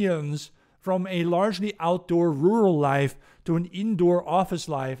Europeans from a largely outdoor rural life to an indoor office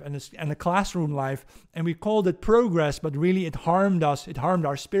life and a classroom life, and we called it progress, but really it harmed us. It harmed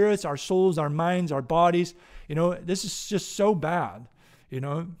our spirits, our souls, our minds, our bodies. You know, this is just so bad, you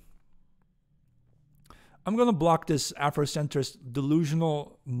know. I'm going to block this Afrocentrist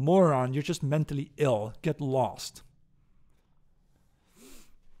delusional moron. You're just mentally ill. Get lost.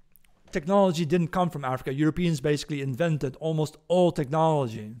 Technology didn't come from Africa. Europeans basically invented almost all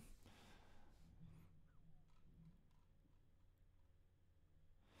technology.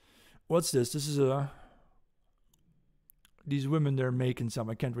 What's this? This is these women, they're making some.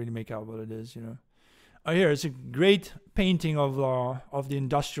 I can't really make out what it is, you know. Oh, here, it's a great painting of the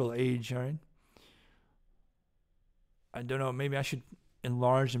industrial age, right? I don't know, maybe I should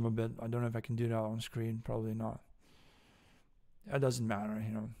enlarge them a bit. I don't know if I can do that on screen. Probably not. That doesn't matter,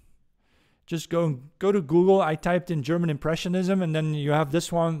 you know. Just go to Google. I typed in German Impressionism, and then you have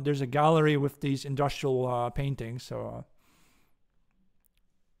this one. There's a gallery with these industrial paintings. So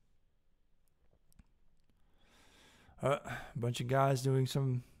a bunch of guys doing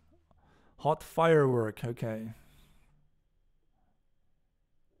some hot firework. Okay.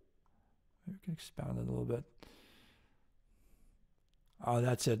 We can expand it a little bit. Oh,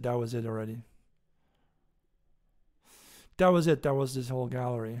 that's it. That was it already. That was it. That was this whole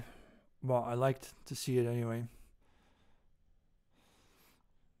gallery. Well, I liked to see it anyway.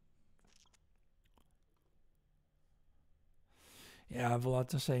 Yeah, I have a lot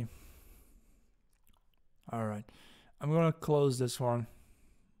to say. All right. I'm going to close this one.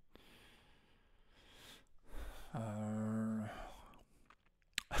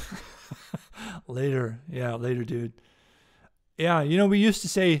 Later. Yeah, later, dude. Yeah, you know, we used to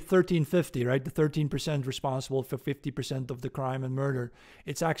say 1350, right? The 13% responsible for 50% of the crime and murder.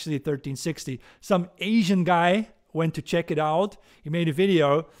 It's actually 1360. Some Asian guy went to check it out. He made a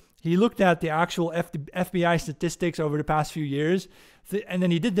video. He looked at the actual FBI statistics over the past few years. And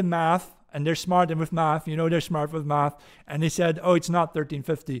then he did the math. And they're smart with math. You know, they're smart with math. And they said, oh, it's not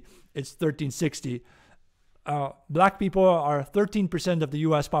 1350. It's 1360. Black people are 13% of the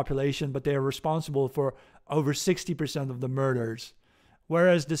U.S. population, but they are responsible for over 60% of the murders,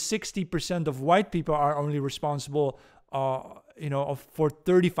 whereas the 60% of white people are only responsible, for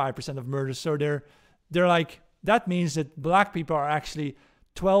 35% of murders. So they're like, that means that black people are actually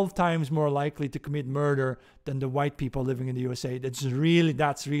 12 times more likely to commit murder than the white people living in the USA. That's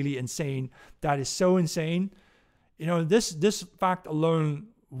really insane. That is so insane. You know, this fact alone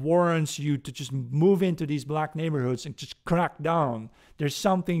warrants you to just move into these black neighborhoods and just crack down. There's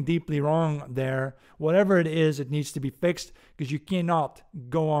something deeply wrong there. Whatever it is, it needs to be fixed, because you cannot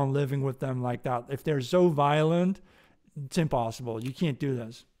go on living with them like that. If they're so violent, it's impossible. You can't do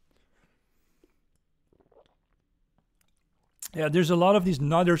this. Yeah, there's a lot of these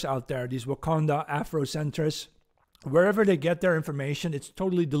nutters out there, these Wakanda Afrocentrists. Wherever they get their information, it's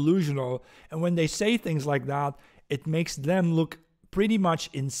totally delusional. And when they say things like that, it makes them look pretty much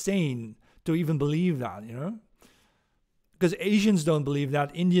insane to even believe that, you know? Because Asians don't believe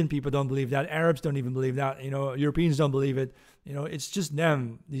that, Indian people don't believe that, Arabs don't even believe that, you know, Europeans don't believe it. You know, it's just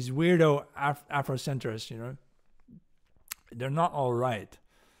them, these weirdo Afrocentrists, you know? They're not all right.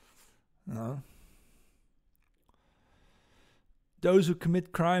 You know? Those who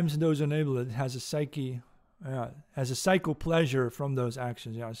commit crimes and those who enable it has a psycho pleasure from those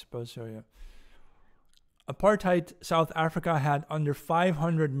actions. Yeah, I suppose so, yeah. Apartheid South Africa had under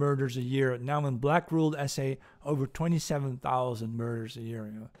 500 murders a year. Now in black-ruled SA, over 27,000 murders a year.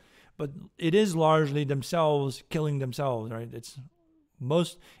 You know? But it is largely themselves killing themselves, right? It's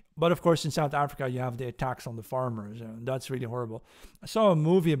most... But of course, in South Africa, you have the attacks on the farmers. You know, that's really horrible. I saw a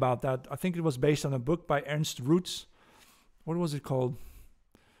movie about that. I think it was based on a book by Ernst Roots. What was it called?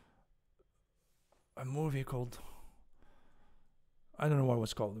 A movie called... I don't know what it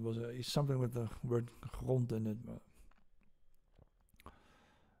was called. It was something with the word grond in it.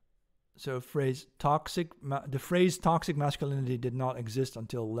 So the phrase toxic masculinity did not exist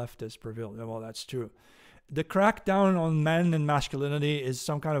until leftists prevailed. Well, that's true. The crackdown on men and masculinity is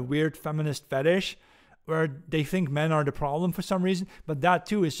some kind of weird feminist fetish where they think men are the problem for some reason. But that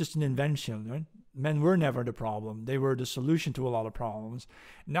too is just an invention. Right? Men were never the problem. They were the solution to a lot of problems.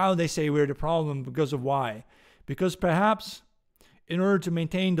 Now they say we're the problem because of why? Because perhaps in order to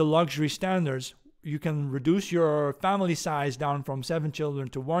maintain the luxury standards, you can reduce your family size down from 7 children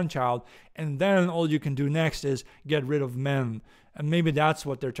to 1 child, and then all you can do next is get rid of men. And maybe that's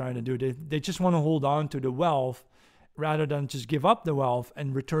what they're trying to do. They just want to hold on to the wealth rather than just give up the wealth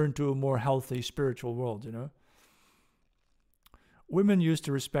and return to a more healthy spiritual world, you know? Women used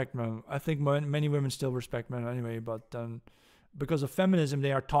to respect men. I think many women still respect men anyway, but because of feminism,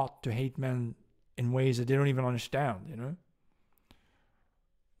 they are taught to hate men in ways that they don't even understand, you know?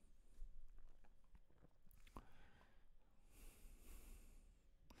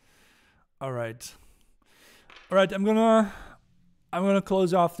 All right, I'm gonna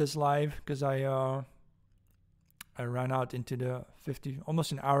close off this live because I ran out into the 50,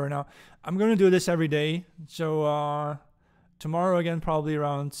 almost an hour now. I'm gonna do this every day. So tomorrow again, probably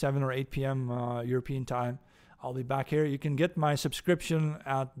around 7 or 8 p.m. European time, I'll be back here. You can get my subscription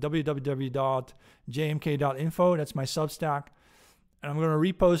at www.jmk.info. That's my Substack, and I'm gonna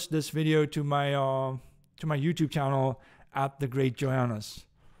repost this video to my YouTube channel at The Great Johannes.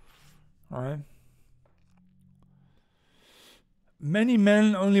 All right. Many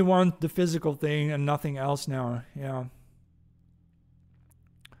men only want the physical thing and nothing else now. Yeah.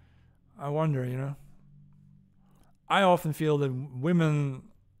 I wonder, you know. I often feel that women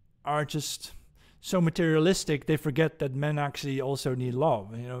are just so materialistic, they forget that men actually also need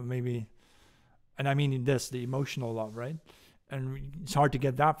love, you know, maybe. And I mean this, the emotional love, right? And it's hard to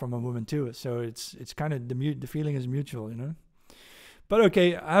get that from a woman too. So it's kind of the feeling is mutual, you know. But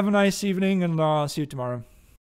okay, have a nice evening and see you tomorrow.